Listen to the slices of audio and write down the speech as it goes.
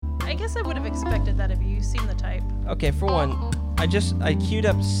guess I would have expected that of you. You seem the type. Okay, for one, I queued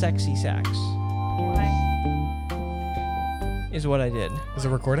up Sexy Sax. Why? Is what I did. Is it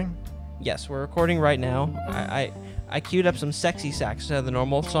recording? Yes, we're recording right now. I queued up some Sexy Sax instead of the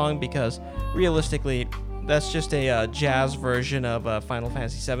normal song because realistically, that's just a jazz version of a Final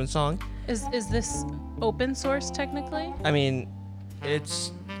Fantasy VII song. Is this open source technically? I mean,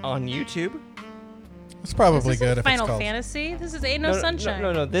 it's on YouTube. It's probably This good isn't if Final it's called. Fantasy. This is Ain't No Sunshine.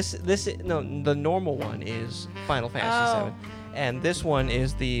 No. The normal one is Final Fantasy VII, and this one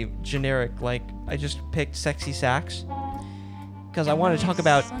is the generic. Like, I just picked Sexy Sax because I want to talk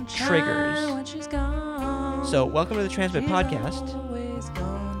about triggers. So, welcome to the Transmit Podcast.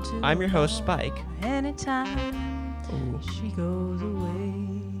 I'm your host, Spike. Anytime she goes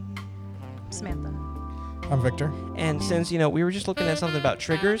away. Samantha. I'm Victor. And since, we were just looking at something about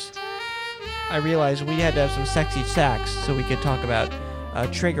triggers, I realized we had to have some sexy sax so we could talk about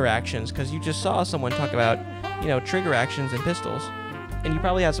trigger actions, because you just saw someone talk about, trigger actions and pistols, and you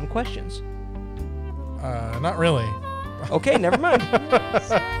probably had some questions. Not really. Okay, never mind.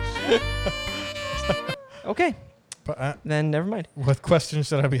 Okay, But then never mind. what questions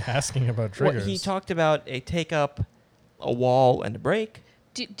should I be asking about triggers? Well, he talked about a take-up, a wall, and a break.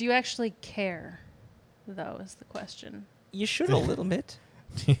 Do you actually care, though, is the question. You should a little bit.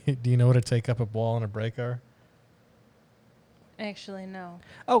 Do you know what a take up, a wall, and a break are? Actually, no.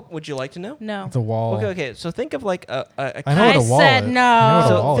 Oh, would you like to know? No. The wall. Okay. So think of like a I know what a wall said is. no. I know what a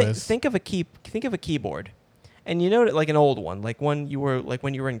So wall think, is. think of a keyboard, and like an old one, like one you were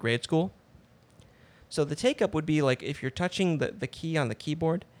when you were in grade school. So the take up would be like if you're touching the key on the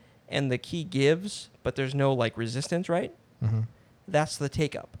keyboard, and the key gives, but there's no like resistance, right? Mm-hmm. That's the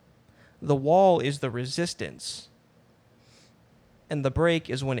take up. The wall is the resistance, and the break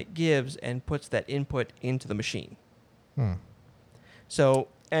is when it gives and puts that input into the machine. Hmm. So,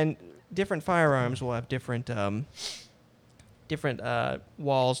 and different firearms will have different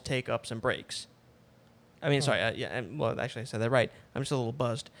walls, take-ups, and breaks. I mean, sorry, actually I said that right. I'm just a little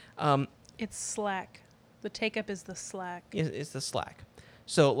buzzed. It's slack. The take-up is the slack. Is the slack.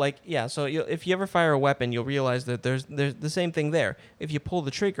 So, if you ever fire a weapon, you'll realize that there's the same thing there. If you pull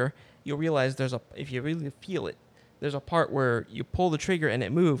the trigger, you'll realize if you really feel it, there's a part where you pull the trigger and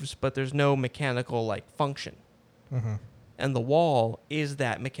it moves, but there's no mechanical, function. Mm-hmm. And the wall is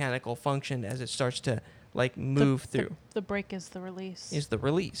that mechanical function as it starts to move through. The break is the release. Is the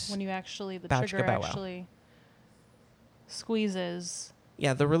release. When you actually, the Bow trigger chicka bow wow. actually squeezes.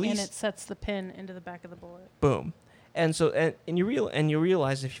 Yeah, the release. And it sets the pin into the back of the bullet. Boom. And so, and you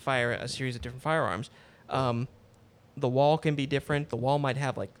realize if you fire a series of different firearms, the wall can be different. The wall might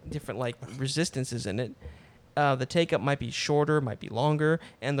have different resistances in it. The take up might be shorter, might be longer,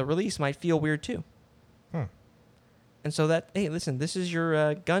 and the release might feel weird too. Hmm. And so hey, listen, this is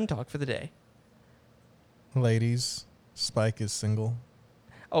your gun talk for the day. Ladies, Spike is single.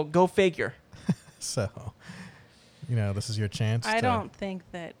 Oh, go figure. So, this is your chance. I don't think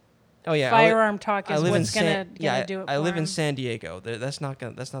that Oh yeah, firearm talk is what's gonna do it. I live in him. San Diego. That's not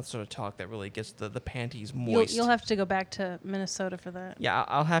the sort of talk that really gets the panties moist. You'll have to go back to Minnesota for that. Yeah,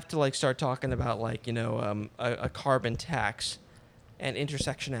 I'll have to start talking about a carbon tax and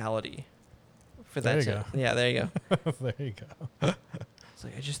intersectionality for that. There you go. Yeah, there you go. There you go. It's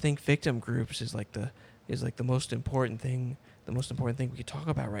I just think victim groups is the most important thing. The most important thing we could talk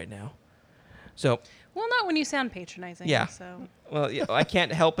about right now. So. Well, not when you sound patronizing. Yeah. So. Well, yeah, I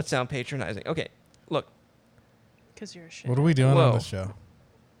can't help but sound patronizing. Okay, look. Because you're a shit. What are we doing Whoa. on this show?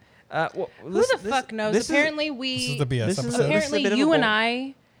 Who the fuck knows? This Apparently This is the BS this is episode. Apparently, bit of a you and bull-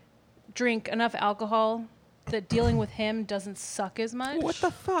 I drink enough alcohol that dealing with him doesn't suck as much. What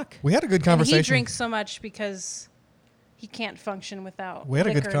the fuck? We had a good And conversation. he drinks so much because he can't function without. We had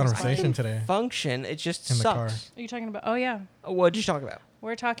a good liquor in his body. conversation today. Function. It just In the car. sucks. Are you talking about? Oh yeah, What'd you talk about?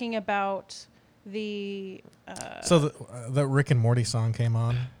 we're talking about the. So the Rick and Morty song came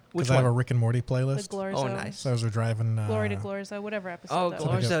on. Which Because I have a one? Rick and Morty The playlist. Glorzo. Oh, nice. So as we're driving. Glory to Glorzo, whatever episode. Oh, that to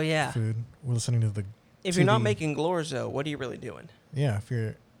was. pick up Glorzo, yeah. Food. We're listening to the. If to you're not the- making Glorzo, what are you really doing? Yeah, if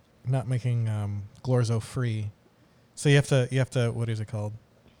you're not making Glorzo free, so you have to what is it called?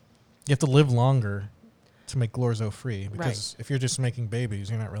 You have to live longer to make Glorzo free, because if you're just making babies,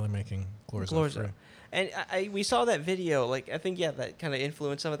 you're not really making Glorzo free. And we saw that video. I think that kind of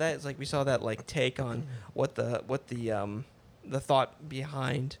influenced some of that. It's we saw that take on what the thought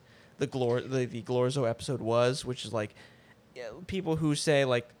behind the Glorzo episode was, which is people who say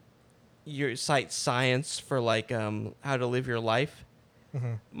you cite science for how to live your life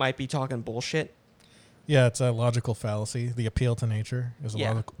might be talking bullshit. Yeah, it's a logical fallacy. The appeal to nature is a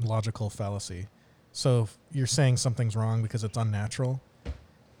Yeah. logical fallacy. So if you're saying something's wrong because it's unnatural,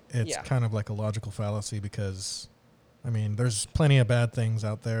 it's Yeah. kind of like a logical fallacy because, I mean, there's plenty of bad things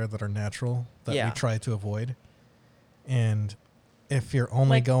out there that are natural that Yeah. we try to avoid. And if you're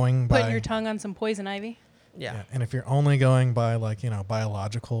only Like going by Putting your tongue on some poison ivy. Yeah. and if you're only going by like,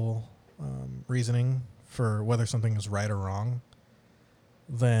 biological reasoning for whether something is right or wrong,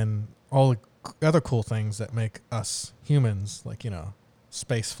 then all the other cool things that make us humans, like,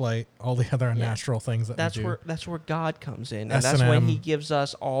 space flight, all the other Yeah. natural things that That's we do, that's where God comes in, and that's when he S&M. gives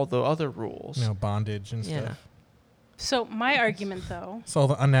us all the other rules. bondage and Yeah. stuff. So my argument, though, So all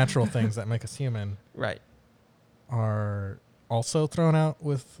the unnatural things that make us human Right. are also thrown out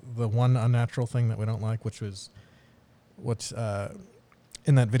with the one unnatural thing that we don't like, which was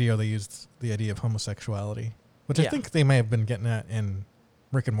in that video they used the idea of homosexuality, which I Yeah. think they may have been getting at in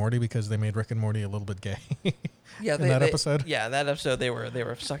Rick and Morty because they made Rick and Morty a little bit gay. Yeah. In that episode? Yeah, that episode they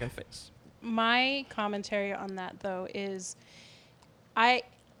were sucking face. my commentary on that, though, is I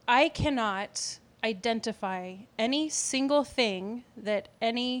cannot identify any single thing that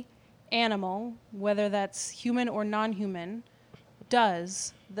any animal, whether that's human or non-human,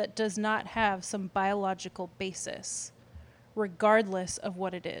 does that does not have some biological basis, regardless of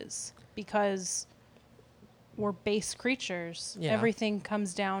what it is, because we're base creatures. Yeah. Everything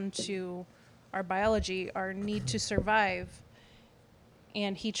comes down to our biology, our need to survive.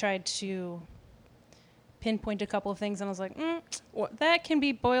 And he tried to pinpoint a couple of things, and I was like, that can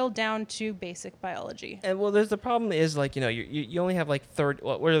be boiled down to basic biology. And well, there's the problem is like you only have like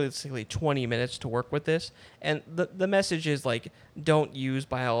realistically 20 minutes to work with this, and the message is like don't use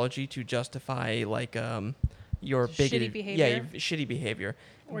biology to justify like your Shitty bigoted behavior. your shitty behavior,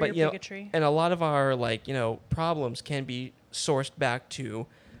 Or but your bigotry. and a lot of our like problems can be sourced back to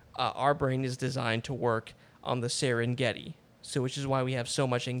our brain is designed to work on the Serengeti, so which is why we have so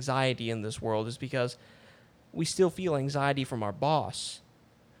much anxiety in this world is because we still feel anxiety from our boss,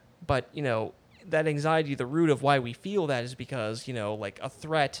 but that anxiety, the root of why we feel that is because like a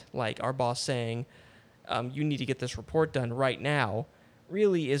threat, like our boss saying you need to get this report done right now,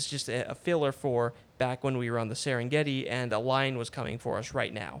 really is just a filler for back when we were on the Serengeti and a lion was coming for us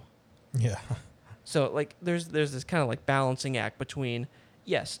right now. Yeah. So like there's this kind of like balancing act between,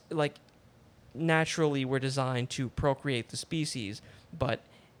 yes, like naturally we're designed to procreate the species, but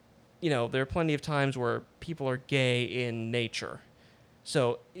there are plenty of times where people are gay in nature.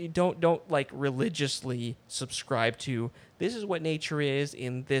 So you don't like religiously subscribe to this is what nature is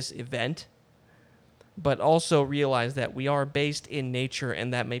in this event, but also realize that we are based in nature,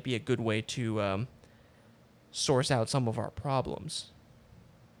 and that may be a good way to source out some of our problems.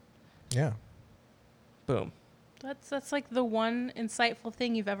 Yeah. Boom. That's like the one insightful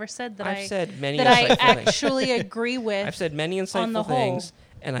thing you've ever said that I've said many that I insightful things. actually agree with. I've said many on the insightful whole. things,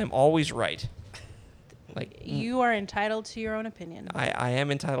 and I'm always right. Like You are entitled to your own opinion. I am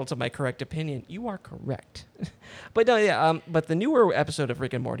entitled to my correct opinion. You are correct. But no, yeah. But the newer episode of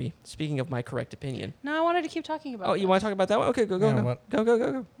Rick and Morty. Speaking of my correct opinion. No, I wanted to keep talking about Oh, you this. want to talk about that one? Okay, go.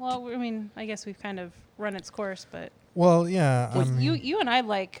 Go. Well, I mean, I guess we've kind of run its course, but Well, yeah. well, you and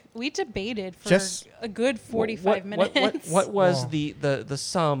I we debated for Just- a good 45 minutes. What was Well. the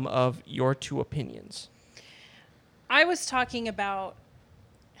sum of your two opinions? I was talking about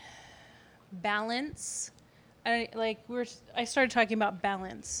balance. I started talking about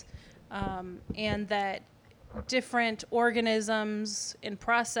balance, and that different organisms and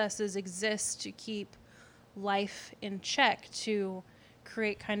processes exist to keep life in check, to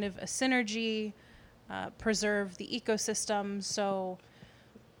create kind of a synergy, preserve the ecosystem. So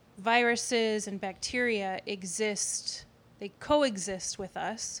viruses and bacteria exist, they coexist with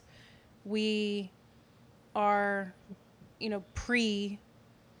us. We are,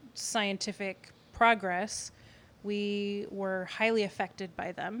 pre-scientific progress. We were highly affected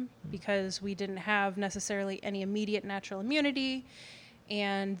by them because we didn't have necessarily any immediate natural immunity.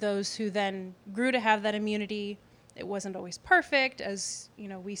 And those who then grew to have that immunity, it wasn't always perfect, as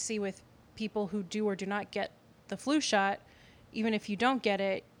we see with people who do or do not get the flu shot. Even if you don't get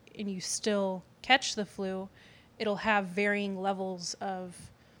it and you still catch the flu, it'll have varying levels of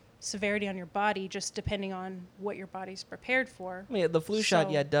severity on your body, just depending on what your body's prepared for. I mean, the flu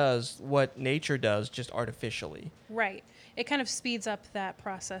shot, So- does what nature does, just artificially. Right. It kind of speeds up that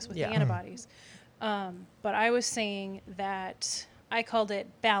process with Yeah. the antibodies. But I was saying that I called it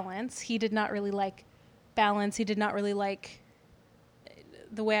balance. He did not really like balance. He did not really like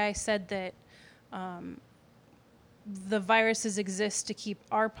the way I said that the viruses exist to keep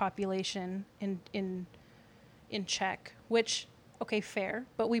our population in check, which, okay, fair,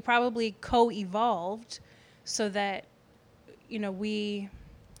 but we probably co-evolved so that, we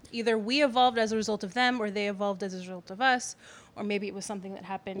either we evolved as a result of them, or they evolved as a result of us, or maybe it was something that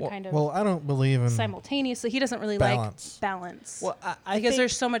happened kind of Well, I don't believe in simultaneously. He doesn't really balance. like balance. Well, I because think,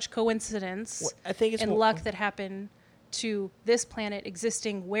 there's so much coincidence well, I think it's and more, luck that happen to this planet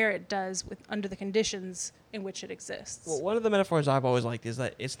existing where it does with under the conditions in which it exists. Well, one of the metaphors I've always liked is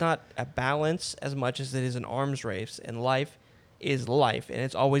that it's not a balance as much as it is an arms race, and life is life, and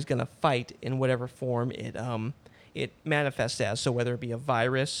it's always going to fight in whatever form it manifests as. So whether it be a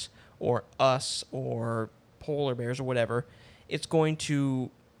virus or us or polar bears or whatever, it's going to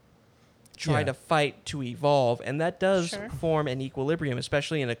try Yeah. to fight to evolve, and that does Sure. form an equilibrium,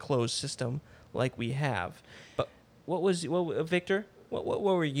 especially in a closed system like we have. But Victor? What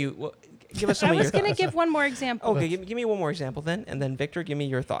were you? Give us some I of your was going to thoughts. give one more example. Okay, give me one more example then, and then Victor, give me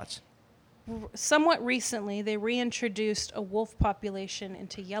your thoughts. Somewhat recently, they reintroduced a wolf population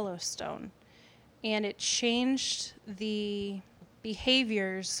into Yellowstone, and it changed the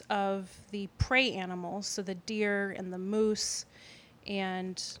behaviors of the prey animals, so the deer and the moose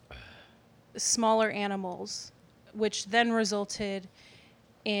and smaller animals, which then resulted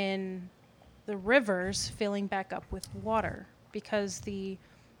in the rivers filling back up with water because the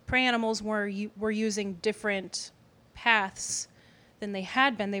prey animals were using different paths than they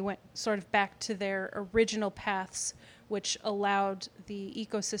had been. They went sort of back to their original paths, which allowed the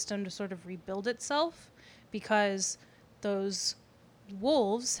ecosystem to sort of rebuild itself because those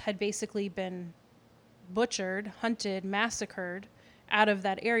wolves had basically been butchered, hunted, massacred out of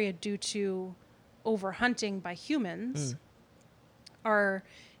that area due to overhunting by humans, or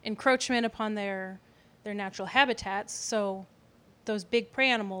encroachment upon their natural habitats. So those big prey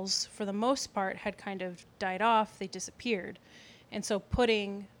animals, for the most part, had kind of died off. They disappeared. And so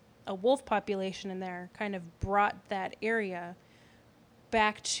putting a wolf population in there kind of brought that area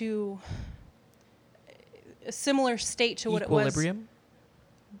back to a similar state to what it was. Equilibrium?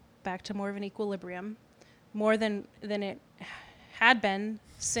 Back to more of an equilibrium, more than it had been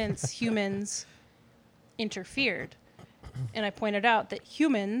since humans interfered. And I pointed out that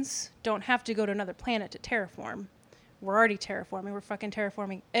humans don't have to go to another planet to terraform. We're already terraforming. We're fucking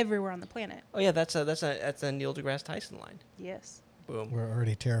terraforming everywhere on the planet. Oh yeah, that's a Neil deGrasse Tyson line. Yes. Boom. We're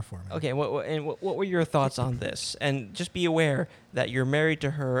already terraforming. Okay, what were your thoughts on this? And just be aware that you're married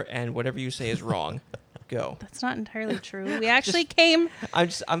to her, and whatever you say is wrong. Go. That's not entirely true. We actually came I'm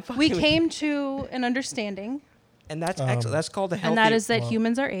fucking we with- came to an understanding, and that's excellent. That's called a healthy. and that is that well-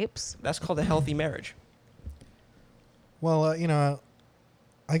 humans are apes. That's called a healthy marriage. Well,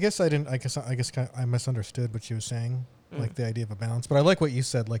 I guess I didn't. I guess I misunderstood what she was saying, like the idea of a balance. But I like what you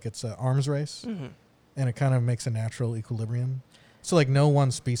said. Like it's an arms race, and it kind of makes a natural equilibrium. So like no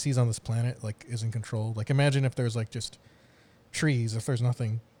one species on this planet like is in control. Like imagine if there's like just trees. If there's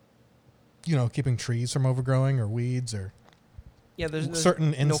nothing, keeping trees from overgrowing or weeds or Yeah, there's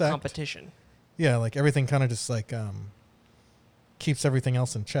certain no insect. competition. Yeah, like everything kind of just like keeps everything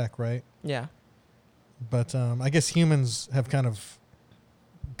else in check, right? Yeah. But I guess humans have kind of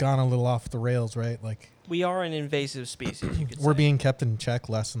gone a little off the rails, right? Like We are an invasive species, you could say. we're being kept in check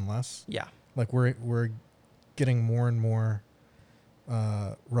less and less. Yeah. Like we're getting more and more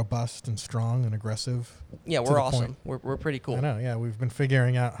robust and strong and aggressive. Yeah, To we're the awesome. point. We're pretty cool. I know, yeah. We've been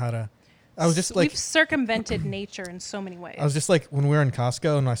figuring out how to. I was just like, We've circumvented nature in so many ways. I was just like when we were in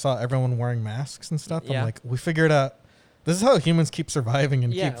Costco and I saw everyone wearing masks and stuff. Yeah. I'm like, we figured out this is how humans keep surviving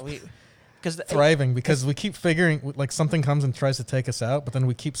and Yeah, keep because thriving because we keep figuring like something comes and tries to take us out, but then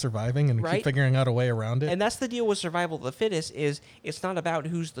we keep surviving and we Right. keep figuring out a way around it. And that's the deal with survival of the fittest is it's not about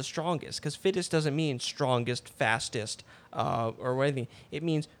who's the strongest because fittest doesn't mean strongest, fastest, or anything. It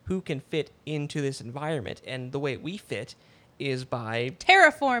means who can fit into this environment. And the way we fit is by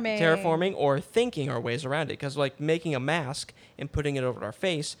terraforming or thinking our ways around it. Because like making a mask and putting it over our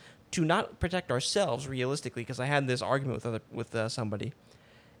face to not protect ourselves realistically, because I had this argument with somebody,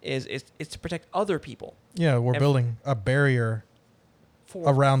 it's to protect other people. Yeah, we're And building a barrier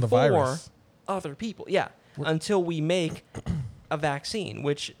For, around the for virus. other people. Yeah, until we make a vaccine,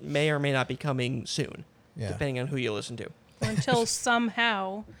 which may or may not be coming soon, Yeah. depending on who you listen to. until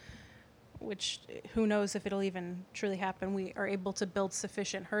somehow, which who knows if it'll even truly happen, we are able to build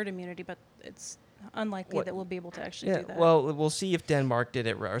sufficient herd immunity, but it's unlikely What- that we'll be able to actually Yeah, do that. well, we'll see if Denmark did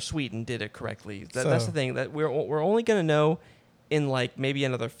it or Sweden did it correctly. That's the So- thing that we're only going to know in like maybe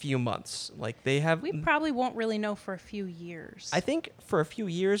another few months. Like they have. we probably won't really know for a few years. I think for a few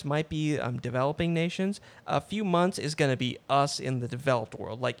years might be developing nations. A few months is going to be us in the developed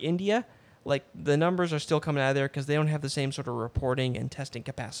world, like India. Like the numbers are still coming out of there because they don't have the same sort of reporting and testing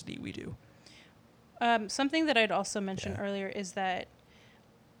capacity we do. Something that I'd also mentioned Yeah. earlier is that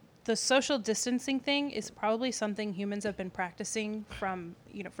the social distancing thing is probably something humans have been practicing from,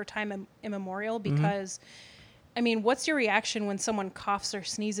 for time immemorial, because I mean, what's your reaction when someone coughs or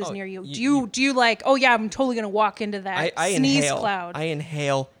sneezes near you? Do you like, oh yeah, I'm totally going to walk into that I sneeze inhale. cloud? I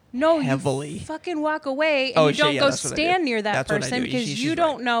inhale No, heavily. you fucking walk away and you don't go that's what I do. stand near that That's what I person do. because She's you right.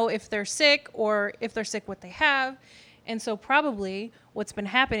 don't know if they're sick or if they're sick what they have. And so probably what's been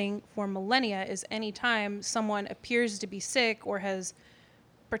happening for millennia is anytime someone appears to be sick or has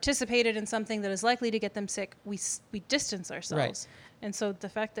participated in something that is likely to get them sick, we distance ourselves. Right. And so the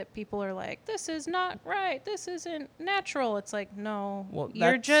fact that people are like, this is not right, this isn't natural, it's like, no, Well,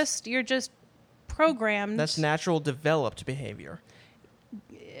 you're just programmed. That's natural developed behavior.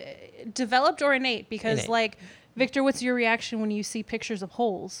 Developed or innate, because Innate. like, Victor, what's your reaction when you see pictures of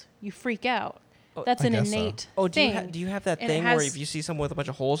holes? You freak out. That's I an guess so. innate Oh, thing. do you have that And it thing where has if you see someone with a bunch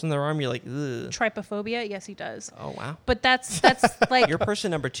of holes in their arm, you're like, ugh. trypophobia? Yes, he does. Oh, wow. But that's like You're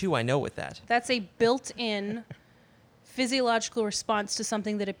person number 2 I know with that. that's a built-in physiological response to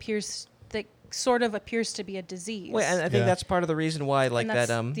something that sort of appears to be a disease. Wait, and I think Yeah. that's part of the reason why, like, and that's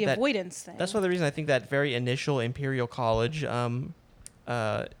that the that, avoidance thing. that's one of the reasons I think that very initial Imperial College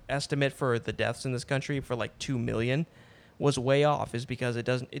estimate for the deaths in this country for like 2 million was way off, is because it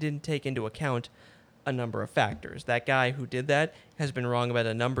didn't take into account a number of factors. That guy who did that has been wrong about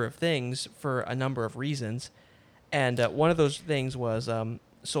a number of things for a number of reasons, and one of those things was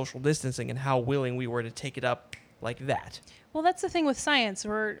social distancing and how willing we were to take it up like that. Well, that's the thing with science.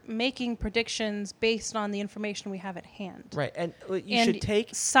 We're making predictions based on the information we have at hand. Right, and you And should take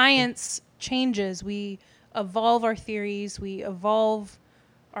science changes. We evolve our theories. We evolve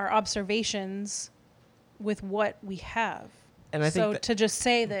our observations with what we have. And I think so that- to just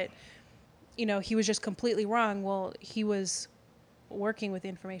say that, he was just completely wrong. Well, he was working with the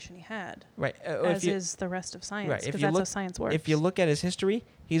information he had, right. as is the rest of science, Right, if because you that's look- how science works. If you look at his history,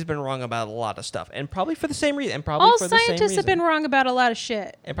 he's been wrong about a lot of stuff, and probably for the same reason. And probably all for the same scientists reason. have been wrong about a lot of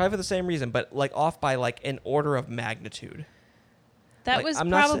shit. And probably for the same reason, but like off by like an order of magnitude. That Like, was I'm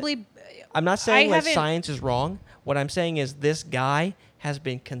not sa- probably. I'm not saying that haven't- science is wrong. What I'm saying is this guy has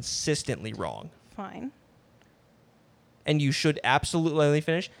been consistently wrong. Fine. And you should absolutely, let me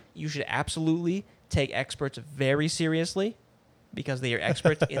finish, you should absolutely take experts very seriously because they are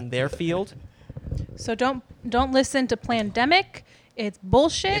experts in their field. So don't listen to Plandemic. It's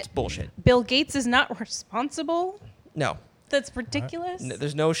bullshit. It's bullshit. Bill Gates is not responsible. No. That's ridiculous.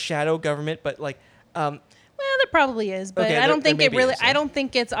 There's no shadow government, but like, Well, there probably is, but Okay, I don't there think it maybe really. is, I yeah. don't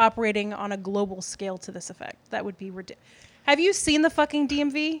think it's operating on a global scale to this effect. That would be ridiculous. Have you seen the fucking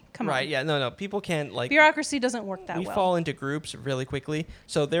DMV? Come on. right, yeah, no, people can't like, Bureaucracy doesn't work that we well. fall into groups really quickly.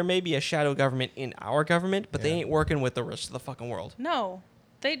 So there may be a shadow government in our government, but they Yeah. ain't working with the rest of the fucking world. No,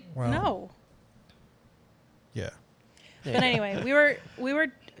 they Well, no. Yeah. But anyway, we were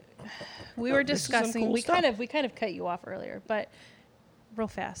this is some discussing. cool we stuff. kind of cut you off earlier, but real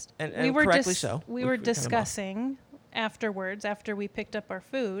fast. And we were correctly so. We We were cut him off. discussing afterwards, after we picked up our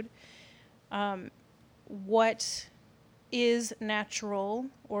food, what is natural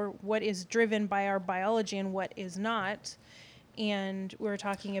or what is driven by our biology and what is not. And we were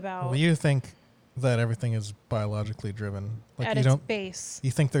talking about Well, you think that everything is biologically driven? Like at you its don't? base.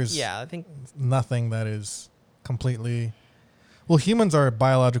 You think there's Yeah, I think nothing that is completely? Well, humans are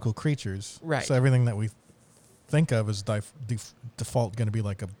biological creatures, Right. So everything that we think of is default going to be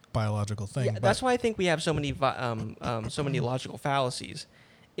like a biological thing. yeah, but that's why I think we have so many so many logical fallacies.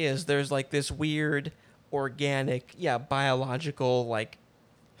 Is there's like this weird organic, biological like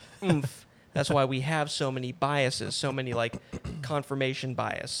oomph. That's why we have so many biases, so many like confirmation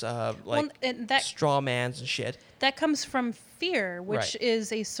bias, like and that straw mans and shit. that comes from fear, which Right.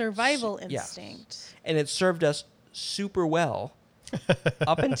 is a survival yeah. instinct. And it served us super well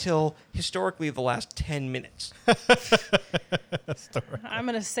up until historically the last 10 minutes. I'm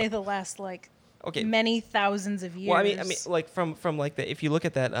gonna say the last Okay. many thousands of years. Well, I mean, like from like the if you look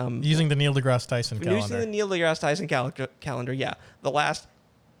at that using the Neil deGrasse Tyson If you're using calendar. the Neil deGrasse Tyson calendar, yeah, the last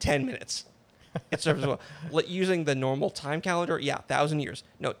 10 minutes. It serves as well. Using the normal time calendar, 1,000 years.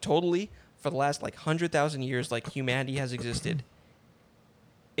 No, totally, for the last 100,000 years, humanity has existed.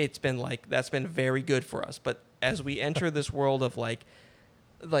 It's been that's been very good for us. But as we enter this world of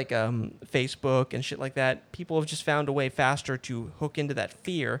Facebook and shit like that, people have just found a way faster to hook into that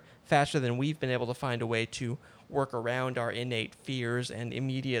fear faster than we've been able to find a way to work around our innate fears and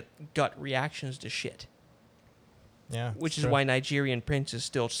immediate gut reactions to shit. Yeah, Which it's is true. why Nigerian princes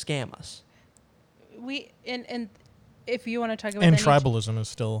still scam us. we and if you want to talk about and any- tribalism is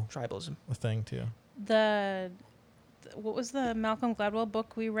still Tribalism. a thing too. what was the Malcolm Gladwell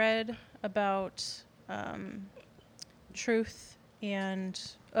book we read about truth and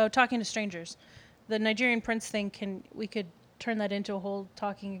Talking to Strangers. The Nigerian prince thing we could turn that into a whole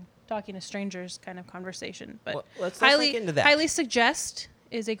talking to strangers kind of conversation. But Well, let's not get into that. highly suggest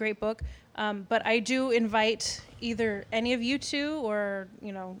is a great book. But I do invite either any of you two or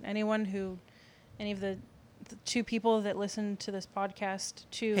any of the two people that listen to this podcast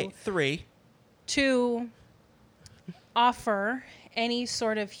Hey, 3. to offer any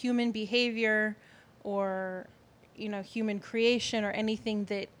sort of human behavior or human creation or anything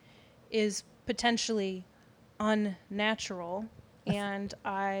that is potentially unnatural, and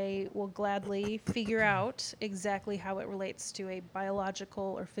I will gladly figure out exactly how it relates to a biological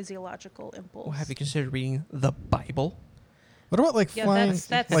or physiological impulse. Well, have you considered reading the Bible? What about like Yeah, flying?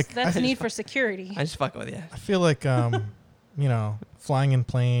 that's need for security. I'm just fucking with you. I feel like flying in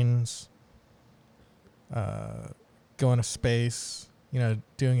planes, going to space,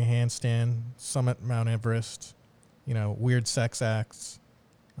 doing a handstand, summit Mount Everest, weird sex acts,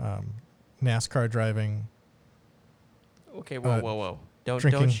 NASCAR driving, Okay, whoa.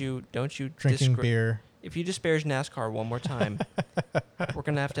 Don't you drinking beer. If you disparage NASCAR one more time, we're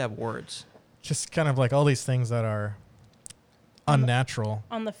gonna have to have words. Just kind of like all these things that are unnatural,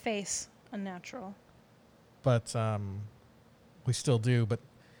 On the face, unnatural. but we still do. But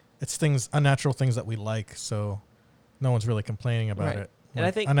it's unnatural things that we like, so no one's really complaining about Right. it. And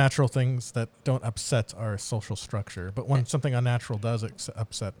I think- unnatural things that don't upset our social structure. But when something unnatural does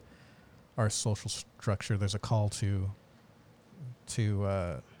upset our social structure, there's a call to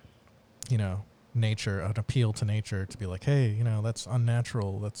nature, an appeal to nature to be like, hey, that's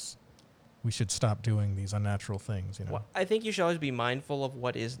unnatural. We should stop doing these unnatural things. Well, I think you should always be mindful of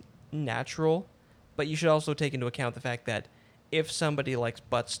what is natural, but you should also take into account the fact that if somebody likes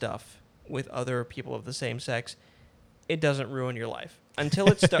butt stuff with other people of the same sex, it doesn't ruin your life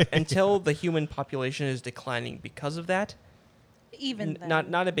until until the human population is declining because of that. Even then.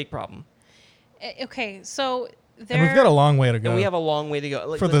 Not a big problem. Okay, so And we've got a long way to go And we have a long way to go.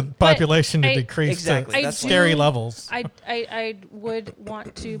 Like, for the population to I- decrease Exactly, to that's scary why- levels. I would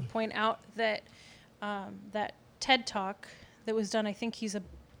want to point out that that TED Talk that was done, I think he's a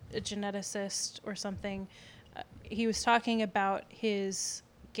geneticist or something. He was talking about his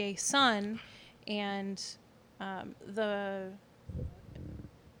gay son and the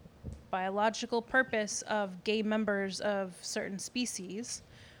biological purpose of gay members of certain species.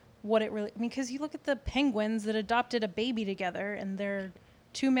 What it really, because you look at the penguins that adopted a baby together, and they're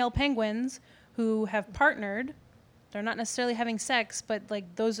two male penguins who have partnered. They're not necessarily having sex, but like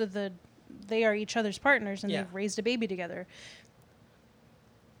they are each other's partners, and Yeah. they've raised a baby together.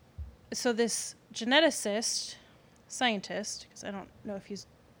 So this scientist, because I don't know if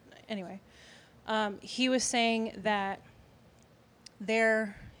anyway, he was saying that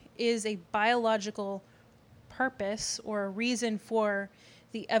there is a biological purpose or a reason for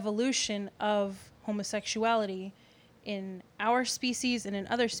the evolution of homosexuality in our species and in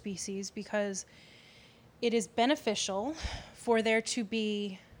other species, because it is beneficial for there to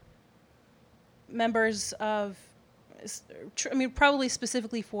be members of, probably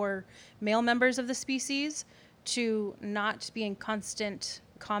specifically for male members of the species to not be in constant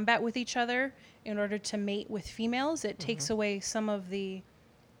combat with each other in order to mate with females. It takes away some of the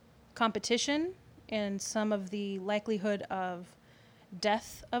competition and some of the likelihood of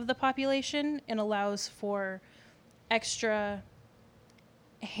death of the population, and allows for extra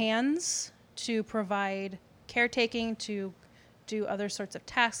hands to provide caretaking, to do other sorts of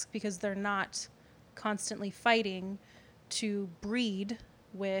tasks, because they're not constantly fighting to breed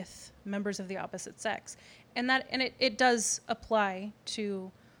with members of the opposite sex. And it does apply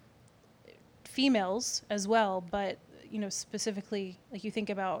to females as well, but specifically, like, you think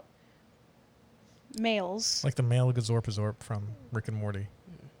about males. Like the male Gazorpazorp from Rick and Morty.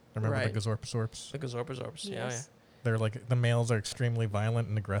 Remember Right. the Gazorpazorps? The Gazorpazorps. Yes. They're like, the males are extremely violent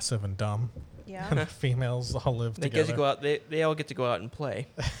and aggressive and dumb. Yeah. And the females all live They together. get to go out. They all get to go out and play.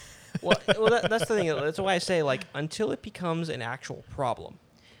 well, that's the thing. That's why I say, like, until it becomes an actual problem.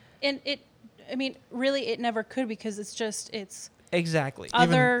 And really it never could, because it's Exactly.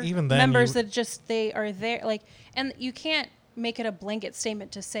 other even then members you- that just, they are there, like, and you can't make it a blanket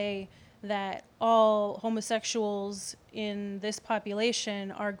statement to say that all homosexuals in this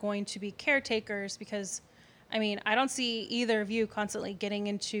population are going to be caretakers, because I don't see either of you constantly getting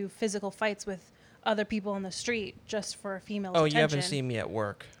into physical fights with other people on the street just for a female's Oh, attention. you haven't seen me at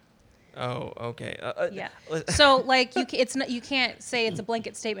work. Oh, okay. Yeah. So, like, you can't say it's a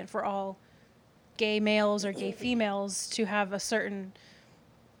blanket statement for all gay males or gay females to have a certain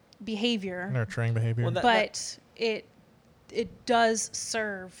behavior, Nurturing behavior. Well, that- but it does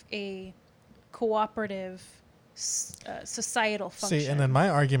serve a cooperative societal function. See, and then my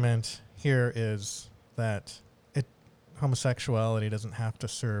argument here is that homosexuality doesn't have to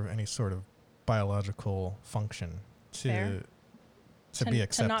serve any sort of biological function Fair. to be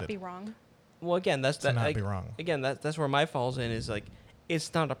accepted. To not be wrong. Well, again, that's To that. not be wrong. Again, that's where my falls in is like,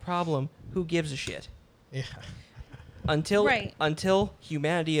 it's not a problem. Who gives a shit? Yeah. Until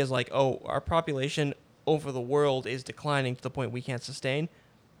humanity is like, oh, our population over the world is declining to the point we can't sustain.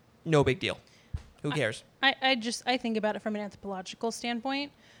 No big deal. Who cares? I think about it from an anthropological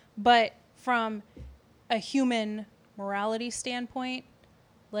standpoint, but from a human morality standpoint,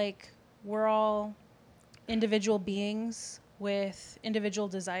 like, we're all individual beings with individual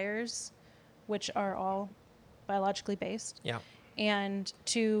desires, which are all biologically based. Yeah. And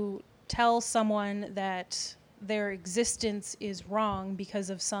to tell someone that their existence is wrong because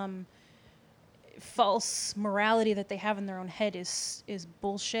of some false morality that they have in their own head is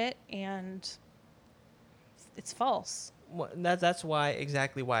bullshit, and it's false. Well, that's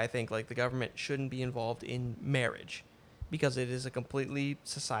exactly why I think like the government shouldn't be involved in marriage, because it is a completely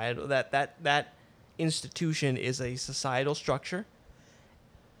societal that institution is a societal structure.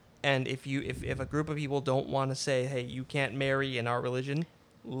 And if a group of people don't want to say, hey, you can't marry in our religion,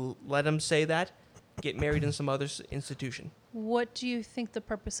 let them say that. Get married in some other institution. What do you think the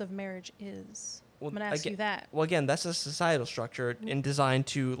purpose of marriage is? Well, I'm going to ask you that. Well, again, that's a societal structure and designed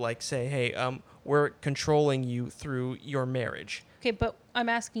to like say, hey, we're controlling you through your marriage. Okay, but I'm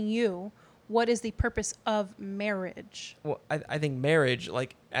asking you, what is the purpose of marriage? Well, I think marriage,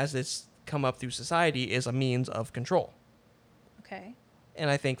 like as it's come up through society, is a means of control. Okay. And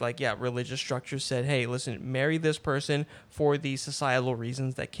I think, like, yeah, religious structures said, hey, listen, marry this person for these societal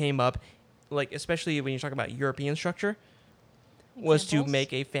reasons that came up, like, especially when you talk about European structure, was to Examples?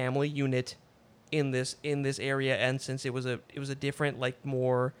 make a family unit in this area. And since it was a different, like,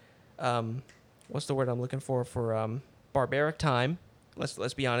 more, what's the word I'm looking for barbaric time.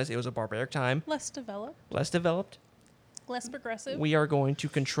 Let's be honest, it was a barbaric time. Less developed, Less developed. less progressive. We are going to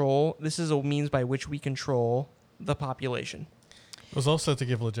control, this is a means by which we control the population. It was also to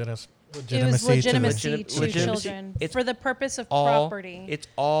give It was legitimacy legitimacy to legitimacy. children It's for the purpose of all, property. It's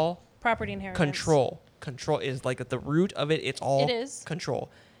all Property inheritance. control. Control is like at the root of it. It's all It is. control.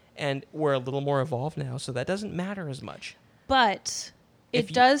 And we're a little more evolved now, so that doesn't matter as much. But If it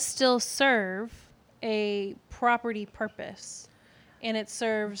you- does still serve a property purpose. And it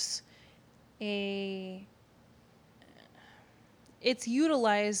serves it's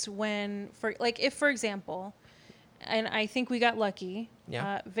utilized when, if, for example, and I think we got lucky.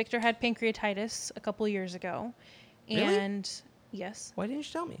 Yeah. Victor had pancreatitis a couple years ago. Really? And yes. Why didn't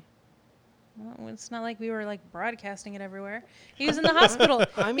you tell me? Well, it's not like we were like broadcasting it everywhere. He was in the hospital.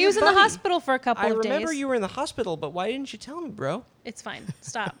 I'm He your was in the buddy. hospital for a couple I of remember days. you were in the hospital, but why didn't you tell me, bro? It's fine.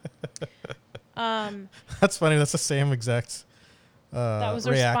 Stop. That's funny. That's the same exact That was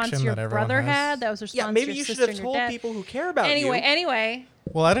a reaction response your that everyone brother has. had. That was a response Yeah, maybe your you should sister have and your told dad. people who care about Anyway, you. anyway.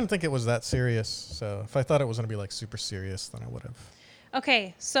 Well, I didn't think it was that serious. So if I thought it was going to be like super serious, then I would have.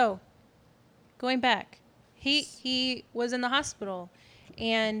 Okay, so going back, he was in the hospital,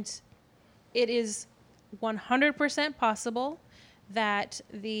 and it is 100% possible that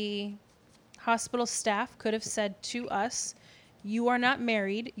the hospital staff could have said to us, you are not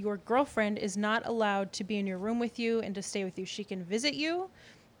married. Your girlfriend is not allowed to be in your room with you and to stay with you. She can visit you,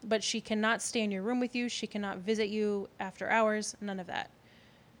 but she cannot stay in your room with you. She cannot visit you after hours. None of that.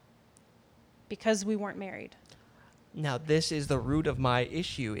 Because we weren't married. Now, this is the root of my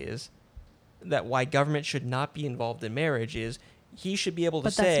issue is that why government should not be involved in marriage is he should be able to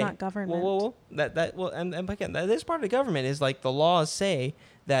But say... that's not government. Well, and again, that is part of the government is like the laws say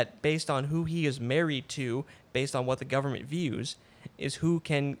that based on who he is married to, based on what the government views, is who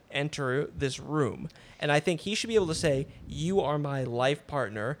can enter this room. And I think he should be able to say, you are my life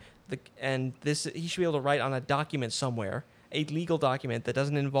partner, he should be able to write on a document somewhere, a legal document that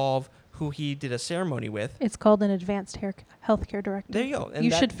doesn't involve who he did a ceremony with. It's called an advanced healthcare directive. There you go. And You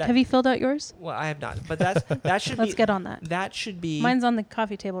that- should. that- Have you filled out yours? Well, I have not, but that should Let's be... get on that. That should be... Mine's on the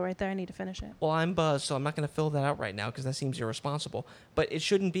coffee table right there. I need to finish it. Well, I'm buzzed, so I'm not going to fill that out right now because that seems irresponsible. But it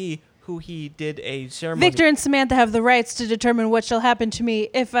shouldn't be who he did a ceremony... Victor and Samantha have the rights to determine what shall happen to me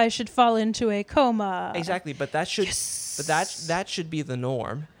if I should fall into a coma. Exactly, but that should... But that should be the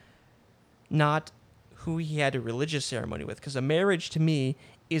norm, not who he had a religious ceremony with. Because a marriage, to me,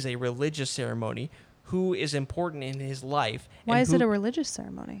 is a religious ceremony. Who is important in his life. Why and is who- it a religious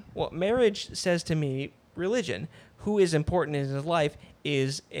ceremony? Well, marriage says to me, religion. Who is important in his life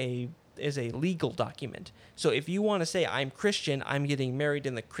is a legal document. So if you want to say, I'm Christian, I'm getting married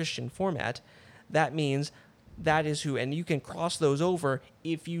in the Christian format, that means that is who, and you can cross those over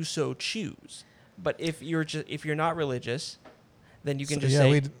if you so choose. But if you're not religious, then you can So, just yeah,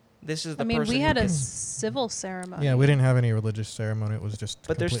 say we'd- this is the I mean, person. we who had a gets- civil ceremony. Yeah, we didn't have any religious ceremony. It was just.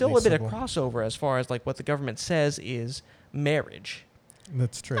 But there's still a completely bit of civil. crossover as far as like what the government says is marriage.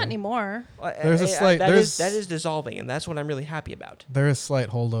 That's true. Not anymore. There's a slight- that there's- is dissolving, and that's what I'm really happy about. There is slight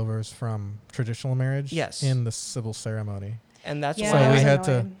holdovers from traditional marriage. Yes. In the civil ceremony, And that's Yeah, So why we I was had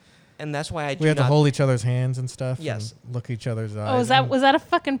to- annoyed. and that's why I do we had to not. hold each other's hands and stuff. Yes. And look each other's eyes. Oh, was that a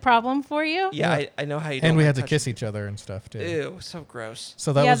fucking problem for you? Yeah, Yeah. I know how you. And don't we like had to touching- kiss each other and stuff too. Ew, so gross.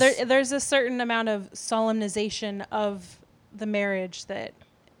 So that Yeah, was. there's a certain amount of solemnization of the marriage that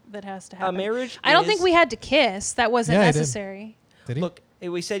has to A happen. marriage. I don't think is- we had to kiss. That wasn't Yeah, I did. necessary. Did he? Look.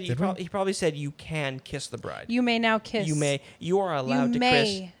 We said Did we? he probably said you can kiss the bride. You may now kiss. You are allowed to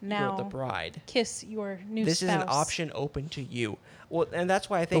may kiss now the bride. kiss your new This spouse. is an option open to you. Well, and that's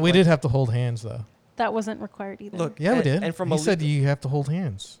why I think. but we like, did have to hold hands though. That wasn't required either. Look, Yeah, we and- did. And from he a said legal- you have to hold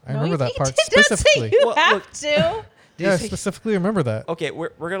hands. I No, remember he that part did not say specifically. you Well, have look- to. Did Yeah, I you say- specifically remember that. Okay, we're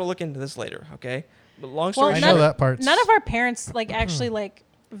gonna look into this later. Okay, but long story Well, I short, know that part. None of our parents actually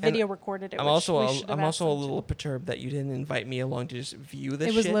video recorded it. I'm which also we a, should have I'm asked also a them to. little perturbed that you didn't invite me along to just view this.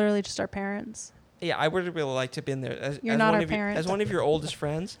 It was shit. literally just our parents. Yeah, I would have really liked to have been there. You're as not one our of your- parent. as one of your oldest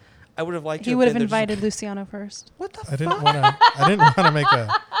friends, I would have liked to. He would have been there invited Luciano first. Just, what the I didn't want to. I didn't want to make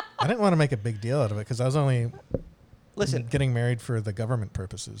a. I didn't want to make a big deal out of it because I was only Listen, getting married for the government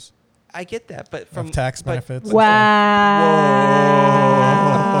purposes I get that, but from of tax but- benefits. and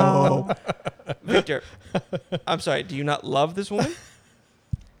Wow. Victor, I'm sorry. Do you not love this woman?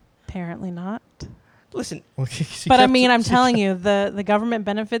 Apparently not. Listen, Well, she But I kept- mean, I'm she telling you, the government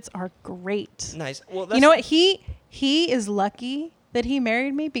benefits are great. nice. Well, that's You know what? He is lucky that he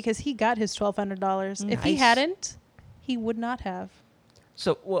married me because he got his $1,200. If he Nice. hadn't, he would not have.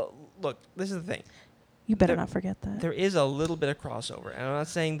 So, well, look. This is the thing. You better There- not forget that. There is a little bit of crossover, and I'm not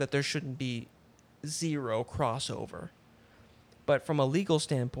saying that there shouldn't be zero crossover, but from a legal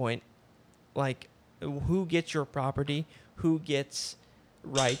standpoint, like who gets your property, who gets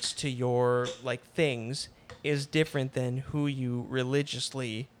rights to your like things is different than who you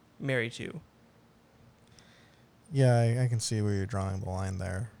religiously marry to. Yeah, I can see where you're drawing the line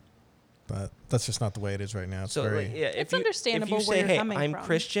there, but that's just not the way it is right now. It's So very. like, yeah, It's if understandable you say, where you're hey, coming I'm from.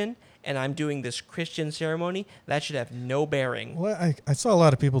 Christian and I'm doing this Christian ceremony, that should have no bearing. Well, I saw a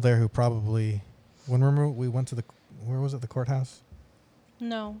lot of people there who probably, when remember we went to where was it, the courthouse?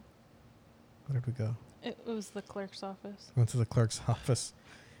 No, Where did we go? it was the clerk's office. We went to the clerk's office,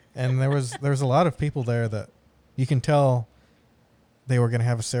 and there was a lot of people there that you can tell they were going to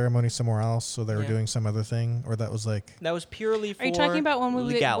have a ceremony somewhere else, so they were Yeah. doing some other thing, or that was like That was purely for Are you talking about when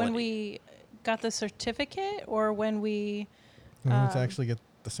legality. we got the certificate or when we? we wanted to Um, actually get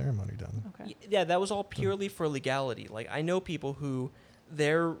the ceremony done. Okay. Yeah, that was all purely for legality. Like I know people who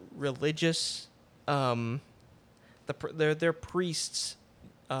their religious, their priests'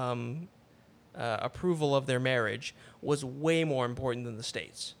 approval of their marriage was way more important than the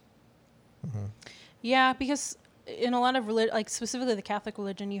state's. Hmm. Yeah, because in a lot of like specifically the Catholic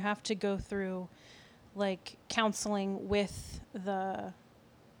religion, you have to go through like counseling with the.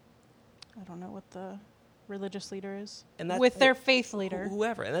 I don't know what the religious leader is. And that's with their faith leader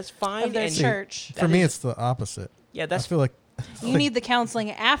whoever, and that's fine. of their and church. For that me, is- it's the opposite. Yeah, I that's feel like You need the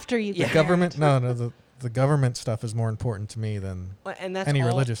counseling after you Yeah. get government. married. No, the government stuff is more important to me than and that's any all,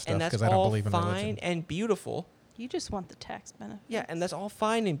 religious stuff, and that's 'cause I don't all believe in fine religion. and beautiful. You just want the tax benefit. Yeah, and that's all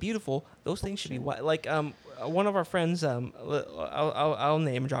fine and beautiful. Those things should be like one of our friends. I'll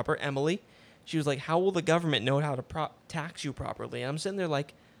name drop her, Emily. She was like, "How will the government know how to tax you properly?" And I'm sitting there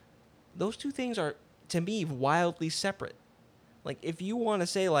like, those two things are to me wildly separate. Like if you want to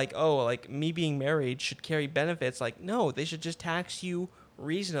say like, oh, like me being married should carry benefits, like no, they should just tax you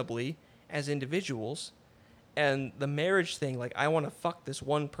reasonably as individuals. And the marriage thing, like I want to fuck this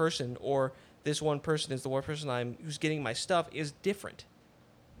one person, or this one person is the one person who's getting my stuff, is different.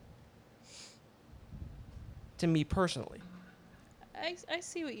 To me personally. I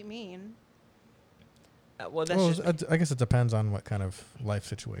see what you mean. Well, that's well, just. I guess it depends on what kind of life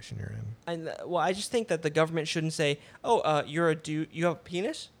situation you're in. And I just think that the government shouldn't say, "Oh, you're a dude. You have a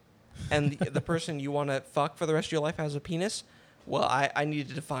penis," and the person you want to fuck for the rest of your life has a penis. Well, I need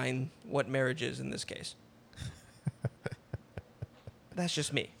to define what marriage is in this case. That's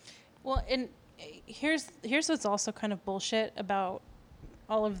just me. Well, and here's what's also kind of bullshit about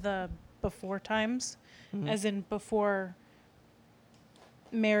all of the before times, Mhm. as in before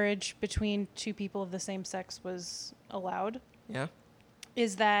marriage between two people of the same sex was allowed, Yeah.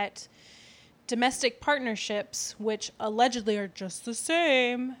 is that domestic partnerships, which allegedly are just the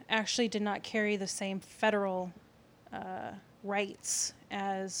same, actually did not carry the same federal rights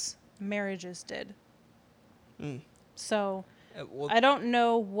as marriages did. Mm. So Well, I don't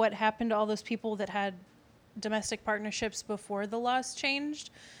know what happened to all those people that had domestic partnerships before the laws changed.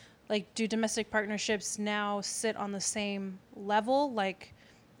 Like, do domestic partnerships now sit on the same level? Like,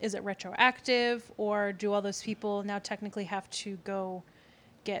 is it retroactive, or do all those people now technically have to go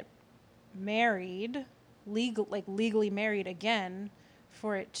get married, legally married again,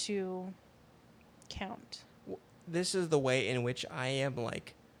 for it to count? this is the way in which I am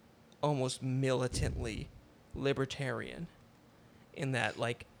like almost militantly libertarian, in that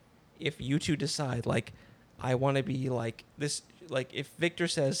like if you two decide like I want to be like this, like if Victor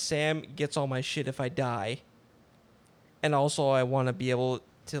says Sam gets all my shit if I die, and also I want to be able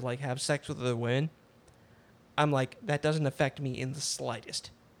to like have sex with other women, I'm like, that doesn't affect me in the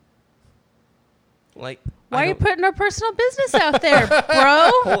slightest. Like, Why are you putting our personal business out there, bro?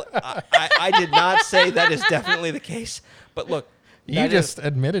 I did not say that is definitely the case, but look, You just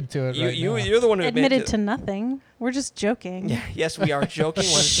admitted to it. you're the one who Admitted to nothing. We're just joking. Yeah, yes, we are joking,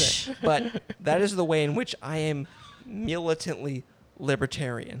 but that is the way in which I am militantly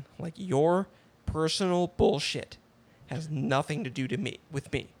libertarian. Like, your personal bullshit has nothing to do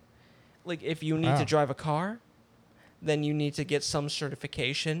with me. Like, if you need to drive a car, then you need to get some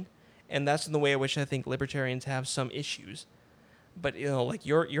certification, and that's the way in which I think libertarians have some issues. But like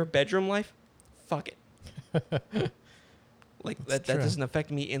your bedroom life, fuck it. Like that doesn't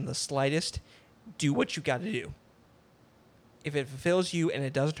affect me in the slightest. Do what you got to do. If it fulfills you and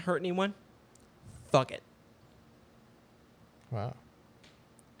it doesn't hurt anyone, fuck it. Wow.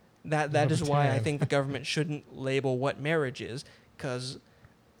 That is why I think the government shouldn't label what marriage is, because,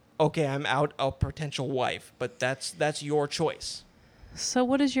 okay, I'm out a potential wife, but that's your choice. So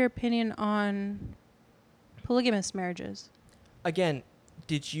what is your opinion on polygamous marriages? Again,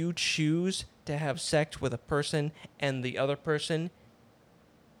 did you choose to have sex with a person and the other person?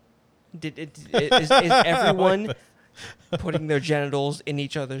 Is everyone putting their genitals in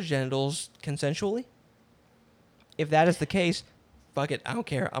each other's genitals consensually? If that is the case, fuck it. I don't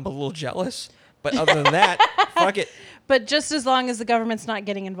care. I'm a little jealous. But other than that, fuck it. But just as long as the government's not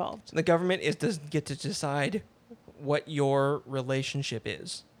getting involved. The government doesn't get to decide what your relationship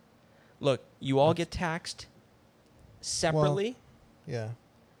is. Look, you all get taxed separately. Well, yeah.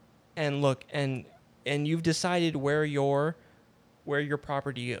 And look, and you've decided where your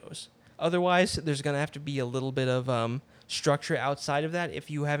property goes. Otherwise, there's going to have to be a little bit of structure outside of that if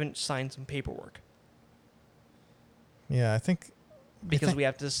you haven't signed some paperwork. Yeah, I think because we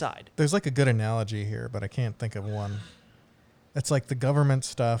have to decide. There's like a good analogy here, but I can't think of one. It's like the government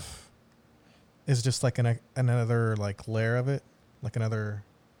stuff is just like another like layer of it, like another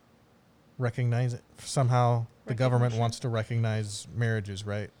recognize it. Somehow the government wants to recognize marriages,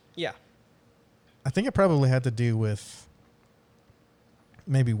 right? Yeah. I think it probably had to do with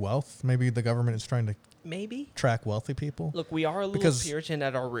maybe wealth. Maybe the government is trying to track wealthy people. Look, we are a little Puritan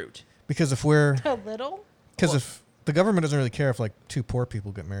at our root. Because if we're a little, because if the government doesn't really care if like two poor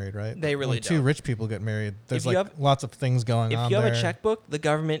people get married, right? They really don't. Two rich people get married. There's like lots of things going on. If you have a checkbook, the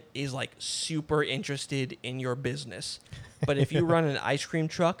government is like super interested in your business. But if you run an ice cream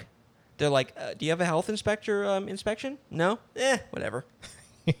truck, they're like, do you have a health inspector inspection? No? Whatever.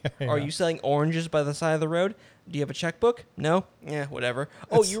 Yeah. Are you selling oranges by the side of the road? Do you have a checkbook? No? Yeah, whatever.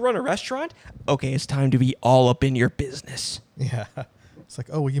 Oh, you run a restaurant? Okay, it's time to be all up in your business. Yeah. It's like,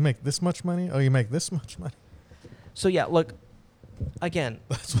 oh, well, you make this much money? Oh, you make this much money? So, yeah, look, again.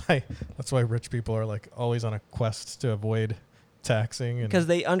 That's why rich people are like always on a quest to avoid taxing. Because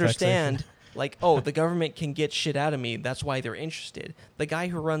they understand, like, oh, the government can get shit out of me. That's why they're interested. The guy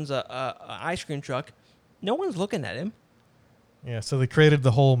who runs a ice cream truck, no one's looking at him. Yeah, so they created the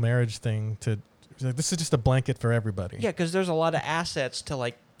whole marriage thing like, this is just a blanket for everybody. Yeah, because there's a lot of assets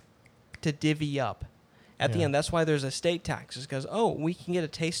to divvy up. At the end, that's why there's estate taxes, because, oh, we can get a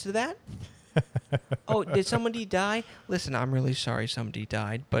taste of that? Oh, did somebody die? Listen, I'm really sorry somebody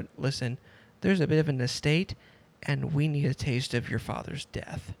died, but listen, there's a bit of an estate, and we need a taste of your father's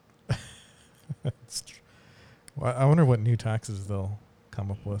death. Well, I wonder what new taxes they'll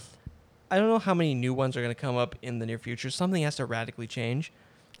come up with. I don't know how many new ones are going to come up in the near future. Something has to radically change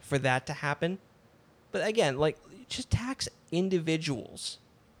for that to happen. But again, like, just tax individuals.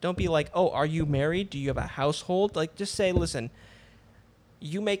 Don't be like, oh, are you married? Do you have a household? Like, just say, listen,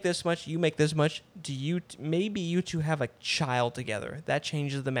 you make this much, you make this much. Maybe you two have a child together. That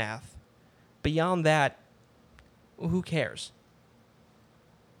changes the math. Beyond that, who cares?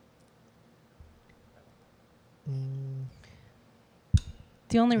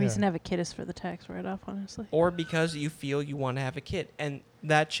 The only reason to have a kid is for the tax write-off, honestly. Or because you feel you want to have a kid, and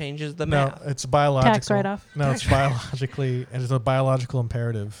that changes the math. No, it's biological. Tax write-off. No, it's biologically, and it's a biological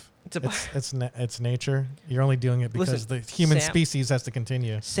imperative It's nature. You're only doing it because Listen, the human Sam- species has to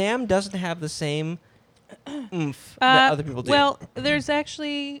continue. Sam doesn't have the same oomph that other people do. Well, there's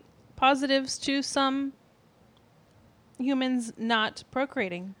actually positives to some humans not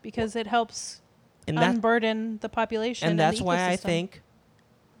procreating because it helps and that, unburden the population. and that's the why I ecosystem. think.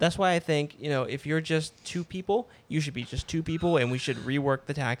 That's why I think, if you're just two people, you should be just two people, and we should rework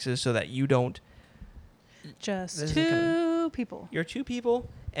the taxes so that you don't. Just This is two people. You're two people,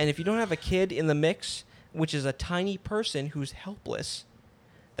 and if you don't have a kid in the mix, which is a tiny person who's helpless,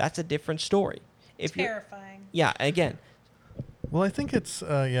 that's a different story. If you're, Terrifying. yeah, again, Well, I think it's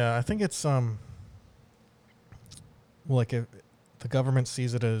well, like if the government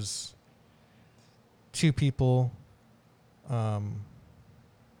sees it as two people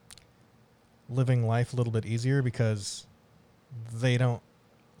living life a little bit easier because they don't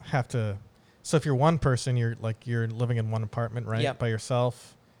have to. So if you're one person, you're living in one apartment, right? Yep. By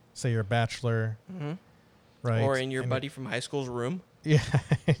yourself. Say you're a bachelor, right? or in your And buddy from high school's room. yeah,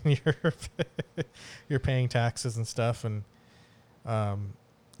 and you're paying taxes and stuff, and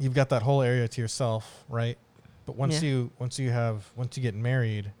you've got that whole area to yourself, right? But once Yeah. you get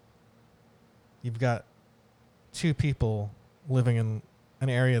married, you've got two people living in an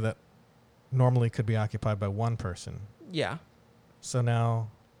area that normally could be occupied by one person. Yeah. So now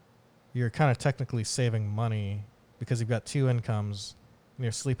you're kind of technically saving money because you've got two incomes and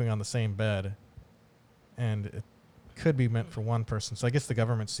you're sleeping on the same bed, and it could be meant for one person. So I guess the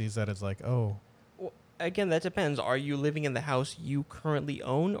government sees that as like, oh, Well, again, that depends. Are you living in the house you currently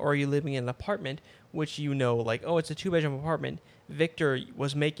own, or are you living in an apartment which like, oh, it's a 2-bedroom apartment. Victor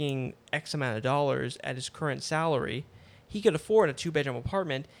was making X amount of dollars at his current salary. He could afford a 2-bedroom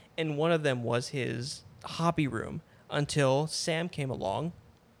apartment, and one of them was his hobby room until Sam came along.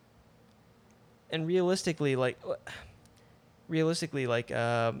 And realistically,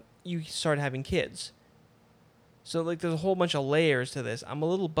 you started having kids. So, there's a whole bunch of layers to this. I'm a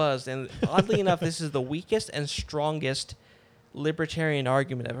little buzzed, and oddly enough, this is the weakest and strongest libertarian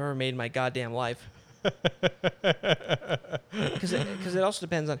argument I've ever made in my goddamn life. Because it also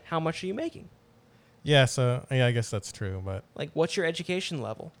depends on how much are you making. yeah. So yeah, I guess that's true. But What's your education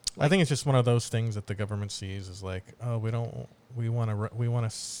level? I think it's just one of those things that the government sees as like, oh, we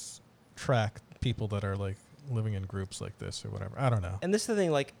want to track people that are like living in groups like this or whatever. I don't know. And this is the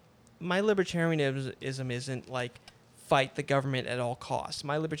thing, my libertarianism isn't fight the government at all costs.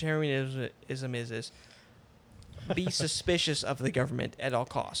 My libertarianism is be suspicious of the government at all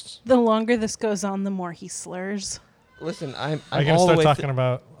costs. The longer this goes on, the more he slurs. Listen, I'm Are you gonna all the start way talking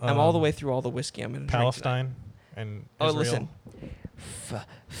about? I'm all the way through all the whiskey I'm going to drink Palestine and tonight. Oh, Israel. listen.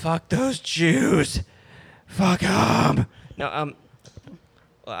 Fuck those Jews. Fuck 'em. No,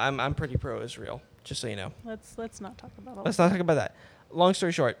 I'm pretty pro-Israel, just so you know. Let's not talk about all Let's that. not talk about that. Long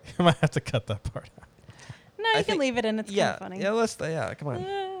story short. You might have to cut that part out. No, you I can think- leave it in. It's kind Yeah, of funny. yeah, come on.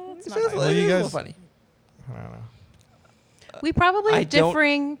 It's It's not a funny. little- Well, you it is a little guys- funny. I don't know. We probably I have don't-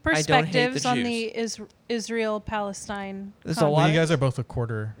 differing I don't hate perspectives the on Jews. the Israel-Palestine There's a conflict. lot Well, of- you guys are both a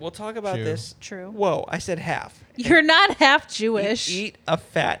quarter. We'll talk about Jew. this. True. Whoa, I said half. You're not half Jewish. Eat a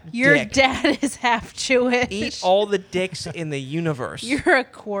fat Your dick. dad is half Jewish. Eat all the dicks in the universe. You're a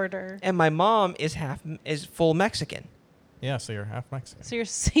quarter. And my mom is full Mexican. Yeah, so you're half Mexican. So you're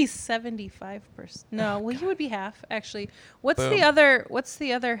 75%. No, well you would be half actually. What's Boom. the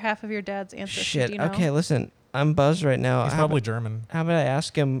other half of your dad's ancestry? Do you know? Okay, listen. I'm buzzed right now. He's probably German. How about I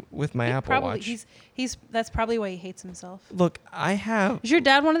ask him with my He Apple probably, Watch? He's that's probably why he hates himself. Look, I have. Is your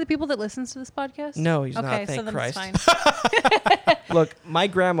dad one of the people that listens to this podcast? No, he's not, Okay, thank so then Christ. it's fine. Look, my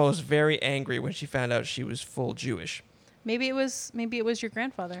grandma was very angry when she found out she was full Jewish. Maybe it was your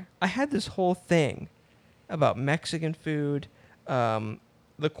grandfather. I had this whole thing about Mexican food,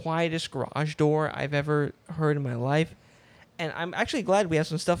 the quietest garage door I've ever heard in my life, and I'm actually glad we have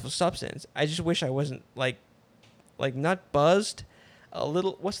some stuff with substance. I just wish I wasn't like not buzzed, a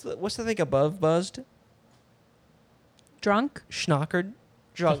little. What's the thing above buzzed? Drunk? Schnockered,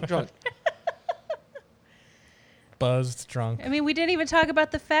 drunk. Buzzed, drunk. I mean, we didn't even talk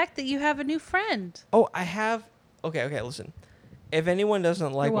about the fact that you have a new friend. Oh, I have. Okay, listen. If anyone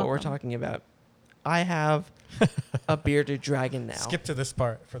doesn't like You're what we're welcome. talking about, I have a bearded dragon now. Skip to this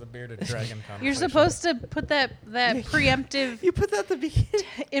part for the bearded dragon conversation. You're supposed to put that preemptive You put that at the beginning.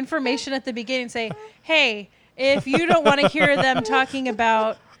 information at the beginning and say, "Hey, if you don't want to hear them talking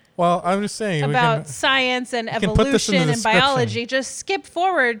about Well, I'm just saying. about science and can put this in evolution the and biology, description. just skip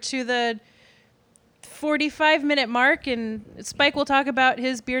forward to the 45-minute mark, and Spike will talk about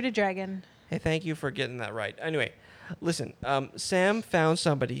his bearded dragon." Hey, thank you for getting that right. Anyway, listen. Sam found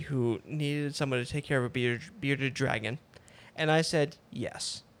somebody who needed someone to take care of a bearded dragon, and I said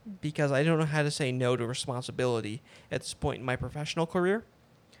yes. because I don't know how to say no to responsibility at this point in my professional career.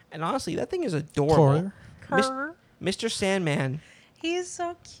 And honestly, that thing is adorable. Mis- Her. Mr. Sandman. He's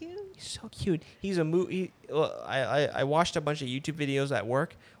so cute. He's so cute. He's a I watched a bunch of YouTube videos at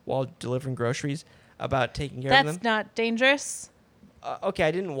work while delivering groceries about taking care of them. That's not dangerous. Okay, I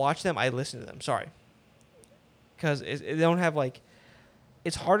didn't watch them. I listened to them. Sorry, because they don't have like.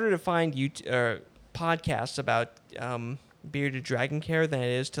 It's harder to find podcasts about bearded dragon care than it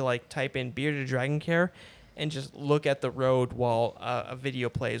is to like type in bearded dragon care, and just look at the road while a video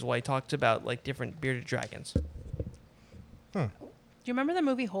plays while he talks about like different bearded dragons. Hmm. Do you remember the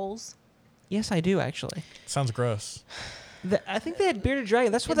movie Holes? Yes, I do actually. Sounds gross. I think they had bearded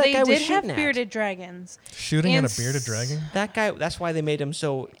dragon. That's what that They guy was did have shooting at. bearded dragons. Shooting And at a bearded dragon? That guy. That's why they made him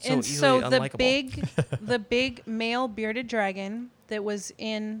so And easily so the unlikable. the big male bearded dragon that was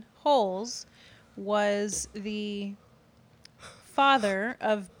in Holes was the father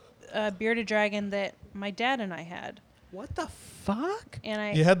of a bearded dragon that my dad and I had. What the fuck?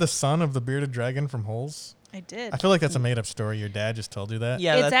 And You had the son of the bearded dragon from Holes? I did. I feel like that's a made-up story. Your dad just told you that?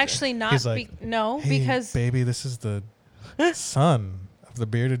 Yeah, It's that's actually not. He's like, Hey, because baby, this is the son of the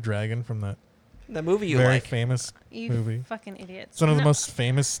bearded dragon from that the movie you very like. famous you movie. fucking idiots. It's one of the No. most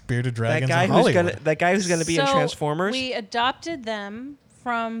famous bearded That dragons guy in who's Hollywood. gonna be in So Transformers. We adopted them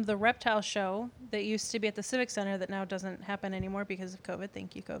from the reptile show that used to be at the Civic Center that now doesn't happen anymore because of COVID.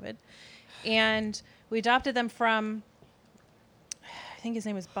 Thank you, COVID. And we adopted them from, I think his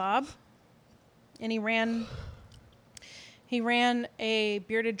name was Bob, and he ran a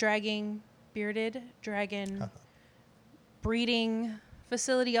bearded dragon breeding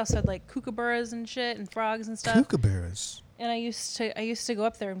facility. He also had like kookaburras and shit and frogs and stuff. Kookaburras. And I used to go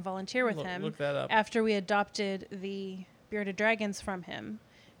up there and volunteer with him Look that up. after we adopted the bearded dragons from him.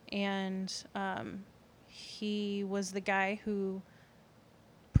 And he was the guy who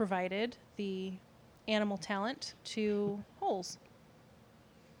provided the animal talent to Holes.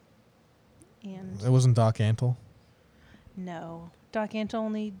 And It wasn't Doc Antle? no, Doc Ant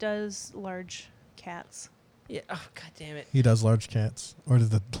only does large cats. Yeah. Oh god damn it. He does large cats. Or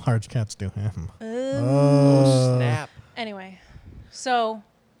did the large cats do him? Oh snap. Anyway, so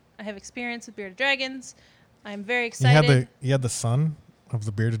I have experience with bearded dragons. I'm very You excited. had the son of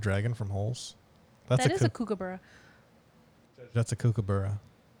the bearded dragon from Holes? That is a kookaburra. That's a kookaburra.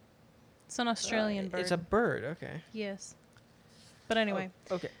 It's an Australian bird. It's a bird. Okay. Yes. But anyway,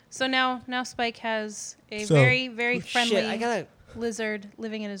 Okay. so now Spike has a So- very, very Oh, friendly shit, I gotta. lizard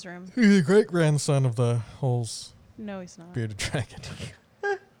living in his room. He's the great-grandson of the Holes No, he's not. bearded dragon.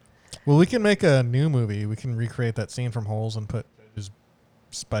 Well, we can make a new movie. We can recreate that scene from Holes and put his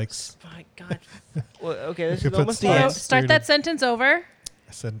spikes. My god. Well, okay. This You is could put almost the So spikes. end. start that sentence over.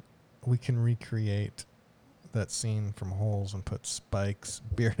 I said we can recreate that scene from Holes and put Spike's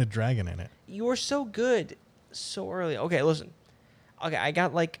bearded dragon in it. You were so good so early. Okay, listen. Okay, I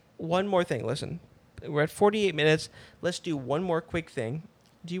got like one more thing. Listen, we're at 48 minutes. Let's do one more quick thing.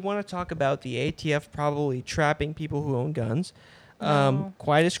 Do you want to talk about the ATF probably trapping people who own guns? No.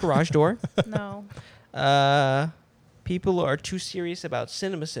 Quietest garage door. No. People are too serious about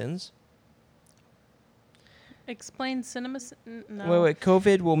CinemaSins. Explain cinema. No. Wait.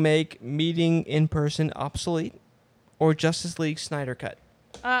 COVID will make meeting in person obsolete, or Justice League Snyder Cut.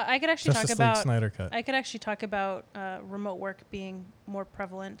 I could actually Justice talk League about. Snyder Cut. I could actually talk about remote work being more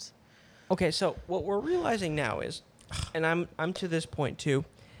prevalent. Okay, so what we're realizing now is, and I'm to this point too,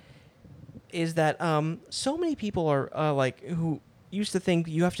 is that so many people are like who used to think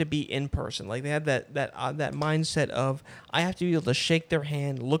you have to be in person. Like they had that mindset of I have to be able to shake their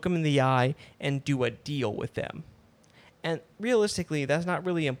hand, look them in the eye, and do a deal with them. And realistically, that's not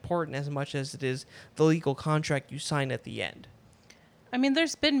really important as much as it is the legal contract you sign at the end. I mean,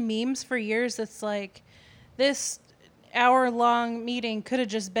 there's been memes for years that's like, this hour-long meeting could have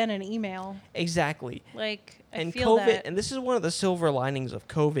just been an email. Exactly. Like, I And feel COVID, that. and this is one of the silver linings of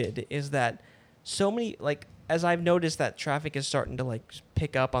COVID, is that so many, like, as I've noticed that traffic is starting to, like,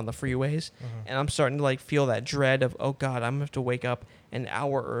 pick up on the freeways, and I'm starting to, like, feel that dread of, oh, God, I'm going to have to wake up an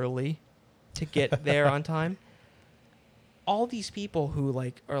hour early to get there on time. All these people who,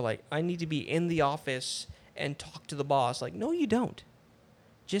 like, are like, I need to be in the office and talk to the boss. Like, no, you don't.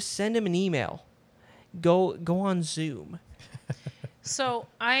 Just send him an email. Go on Zoom. So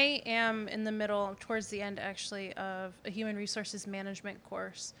I am in the middle, towards the end actually, of a human resources management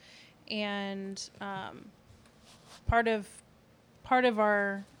course, and part of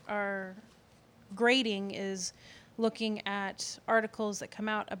our grading is looking at articles that come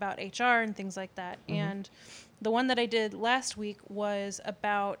out about HR and things like that. Mhm. And the one that I did last week was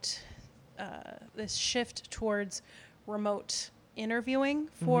about this shift towards remote interviewing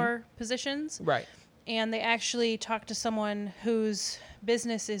for positions. Right. And they actually talked to someone whose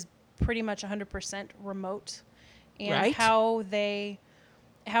business is pretty much 100% remote, and Right. how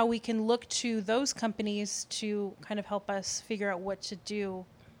we can look to those companies to kind of help us figure out what to do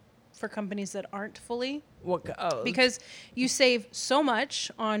for companies that aren't fully, because you save so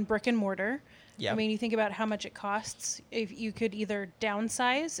much on brick and mortar. Yeah. I mean, you think about how much it costs. If you could either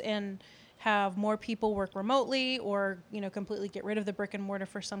downsize and have more people work remotely, or completely get rid of the brick and mortar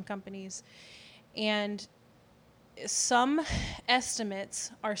for some companies. And some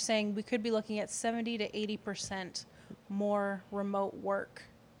estimates are saying we could be looking at 70 to 80% more remote work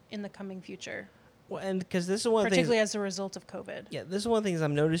in the coming future, Well, and because this is one of the things, particularly as a result of COVID. yeah, this is one of the things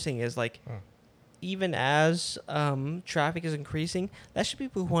I'm noticing is like, even as traffic is increasing, that should be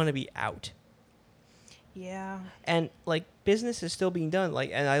people who want to be out. Yeah. And like business is still being done. Like,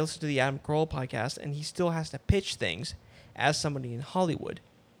 and I listen to the Adam Carolla podcast, and he still has to pitch things as somebody in Hollywood.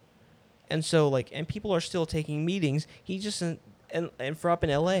 And so like, and people are still taking meetings. He just and for up in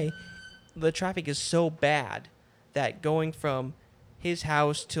LA, the traffic is so bad that going from his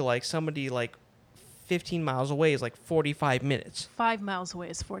house to like somebody like 15 miles away is like 45 minutes. 5 miles away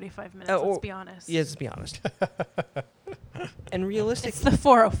is 45 minutes. Or- Let's be honest. Yeah, let's be honest. And realistically, It's the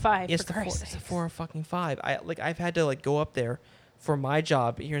 405. It's for the Christ's it's the sakes. 405. I've had to like go up there for my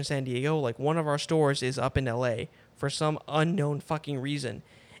job here in San Diego. Like one of our stores is up in LA for some unknown fucking reason,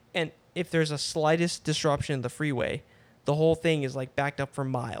 and if there's a slightest disruption in the freeway, the whole thing is like backed up for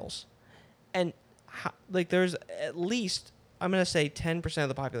miles, and like there's at least, I'm gonna say 10% of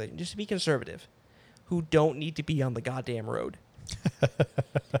the population, just to be conservative, who don't need to be on the goddamn road.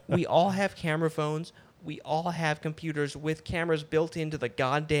 We all have camera phones. We all have computers with cameras built into the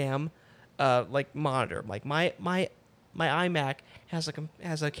goddamn like monitor. Like my iMac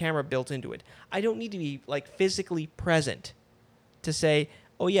has a camera built into it. I don't need to be like physically present to say,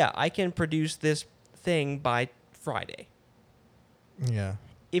 "Oh yeah, I can produce this thing by Friday." Yeah.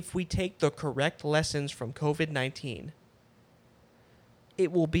 If we take the correct lessons from COVID-19,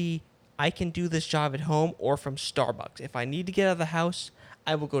 it will be, I can do this job at home or from Starbucks. If I need to get out of the house,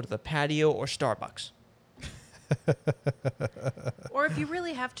 I will go to the patio or Starbucks. Or if you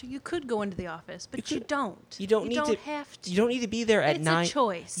really have to, you could go into the office, but you don't. You don't need to have to. You don't need to be there at It's 9. a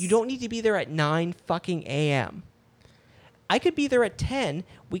choice. You don't need to be there at 9 fucking a.m. I could be there at 10.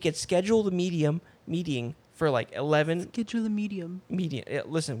 We could schedule the meeting for like 11. Schedule a medium.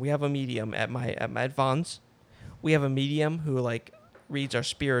 Listen, we have a medium at Vaughn's. We have a medium who like reads our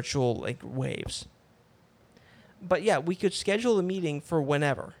spiritual like waves. But yeah, we could schedule the meeting for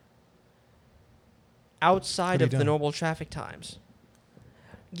whenever. Outside of the normal traffic times.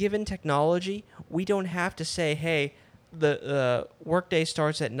 Given technology, we don't have to say, hey, the workday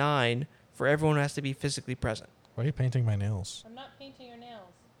starts at 9 for everyone who has to be physically present. Why are you painting my nails? I'm not painting your nails.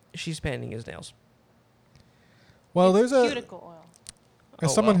 She's painting his nails. Well, It's there's cuticle oil.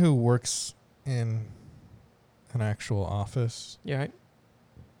 as someone who works in an actual office, Yeah, right?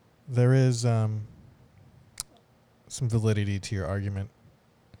 there is some validity to your argument.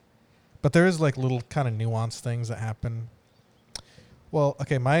 But there is like little kind of nuanced things that happen. Well,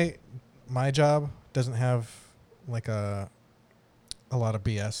 okay, my job doesn't have like a lot of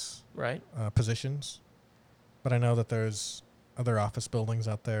BS Right. positions, but I know that there's other office buildings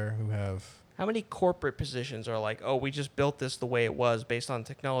out there who have. How many corporate positions are like, oh, we just built this the way it was based on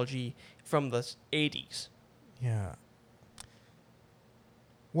technology from the 80s? Yeah.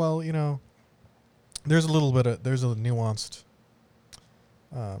 Well, there's a nuanced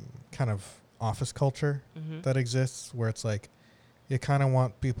kind of office culture Mm-hmm. that exists where it's like you kind of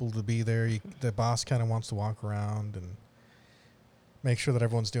want people to be there. The boss kind of wants to walk around and make sure that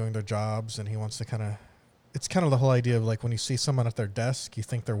everyone's doing their jobs, and he wants to kind of. It's kind of the whole idea of like when you see someone at their desk, you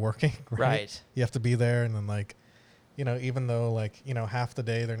think they're working, right? Right. You have to be there, and then like, even though like half the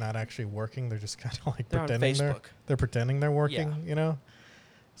day they're not actually working, they're just kind of like They're on pretending Facebook. they're pretending they're working,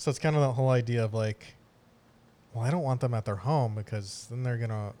 So it's kind of the whole idea of like, well, I don't want them at their home because then they're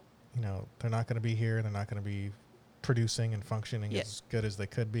gonna, they're not gonna be here. They're not gonna be producing and functioning as good as they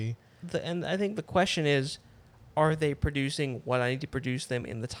could be. And I think the question is, are they producing what I need to produce them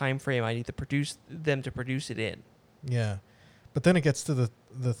in the time frame I need to produce them to produce it in? Yeah, but then it gets to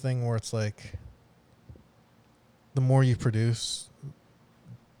the thing where it's like, the more you produce,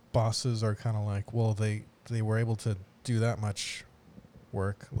 bosses are kind of like, well, they were able to do that much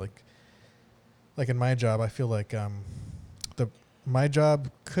work. Like in my job, I feel like my job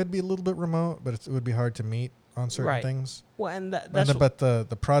could be a little bit remote, but it would be hard to meet on certain things. Well, and But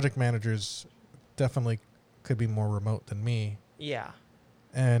the project managers definitely could be more remote than me. Yeah.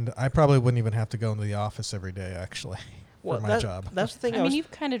 And I probably wouldn't even have to go into the office every day, actually. for my job. That's the thing. I mean,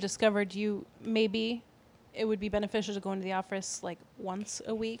 you've kind of discovered maybe it would be beneficial to go into the office like once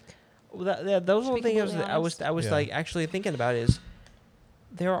a week. Well, those are the things I was Yeah. like actually thinking about is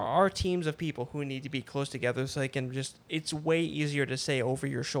there are teams of people who need to be close together so they can just. It's way easier to say over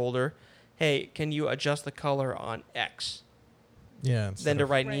your shoulder, "Hey, can you adjust the color on X?" Yeah. than to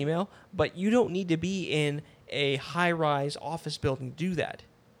write an Right. email. But you don't need to be in a high-rise office building to do that.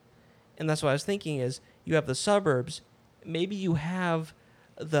 And that's what I was thinking is you have the suburbs. Maybe you have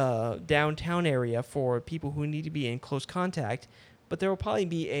the downtown area for people who need to be in close contact, but there will probably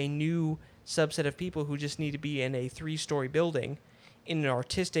be a new subset of people who just need to be in a 3-story building in an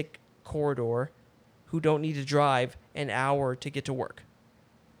artistic corridor who don't need to drive an hour to get to work.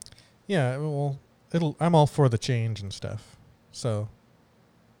 Yeah, well, I'm all for the change and stuff. So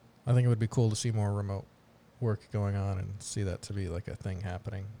I think it would be cool to see more remote work going on and see that to be like a thing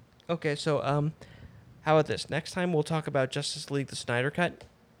happening. Okay, so how about this? Next time we'll talk about Justice League the Snyder Cut.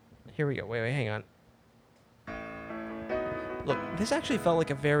 Here we go. Wait, hang on. Look, this actually felt like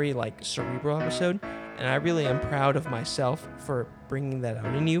a very cerebral episode, and I really am proud of myself for bringing that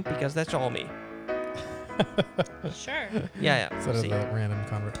out in you because that's all me. Sure. Yeah. Instead of See. the random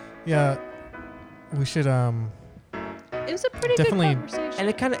convert. Yeah, we should It was a pretty Definitely. good conversation. And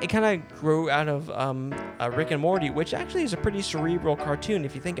it kind of grew out of Rick and Morty, which actually is a pretty cerebral cartoon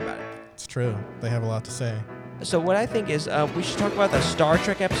if you think about it. It's true. They have a lot to say. So what I think is we should talk about the Star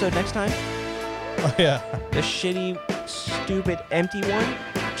Trek episode next time. Oh yeah. The shitty, stupid, empty one,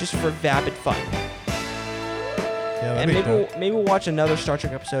 just for vapid fun. Yeah, And that'd be dope. maybe we'll watch another Star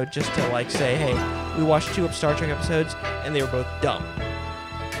Trek episode just to say, hey, we watched 2 Star Trek episodes and they were both dumb.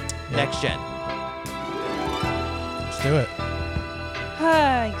 Yeah. Next gen. Let's do it.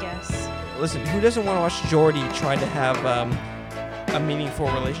 I guess. Listen, who doesn't want to watch Geordi try to have a meaningful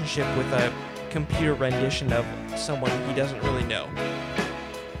relationship with a computer rendition of someone he doesn't really know?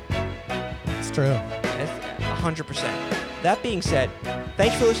 It's true. 100%. That being said,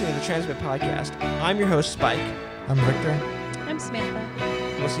 thanks for listening to the Transmit Podcast. I'm your host, Spike. I'm Victor. I'm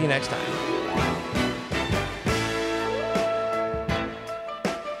Samantha. We'll see you next time.